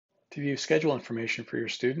To view schedule information for your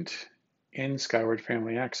student in Skyward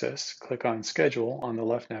Family Access, click on Schedule on the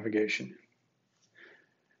left navigation.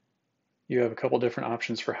 You have a couple different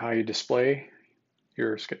options for how you display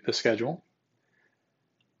the schedule.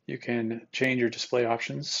 You can change your display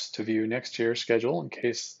options to view next year's schedule in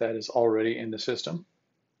case that is already in the system.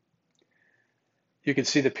 You can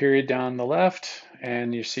see the period down the left,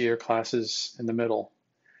 and you see your classes in the middle.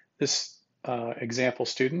 This example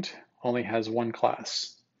student only has one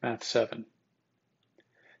class, Math 7.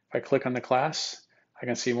 If I click on the class, I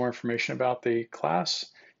can see more information about the class.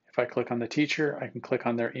 If I click on the teacher, I can click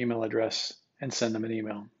on their email address and send them an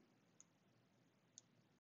email.